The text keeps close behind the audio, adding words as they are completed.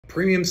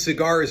Premium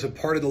cigar is a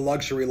part of the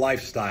luxury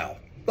lifestyle.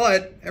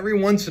 But every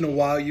once in a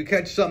while, you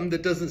catch something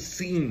that doesn't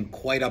seem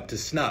quite up to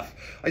snuff.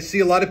 I see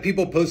a lot of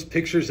people post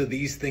pictures of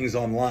these things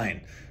online,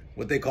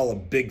 what they call a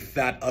big,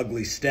 fat,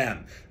 ugly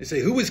stem. They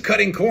say, who was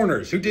cutting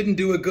corners? Who didn't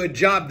do a good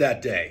job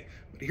that day?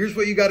 But here's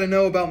what you got to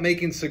know about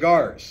making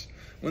cigars.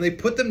 When they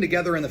put them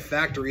together in the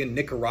factory in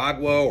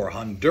Nicaragua or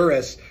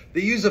Honduras,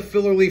 they use a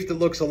filler leaf that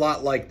looks a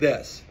lot like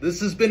this.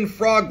 This has been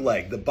frog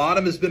leg. The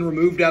bottom has been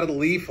removed out of the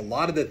leaf. A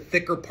lot of the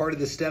thicker part of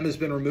the stem has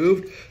been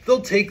removed.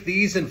 They'll take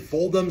these and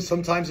fold them,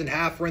 sometimes in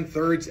half or in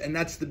thirds, and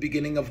that's the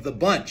beginning of the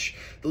bunch.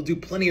 They'll do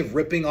plenty of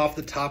ripping off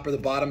the top or the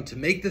bottom to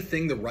make the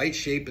thing the right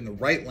shape and the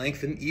right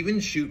length and even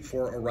shoot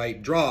for a right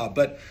draw.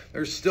 But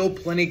there's still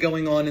plenty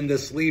going on in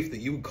this leaf that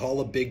you would call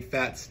a big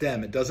fat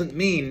stem. It doesn't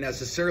mean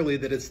necessarily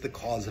that it's the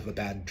cause of a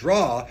bad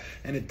draw,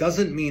 and it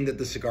doesn't mean that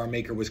the cigar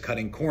maker was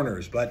cutting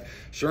corners. But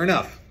sure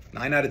enough,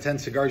 9 out of 10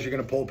 cigars you're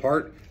going to pull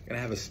apart are going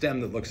to have a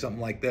stem that looks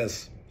something like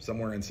this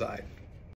somewhere inside.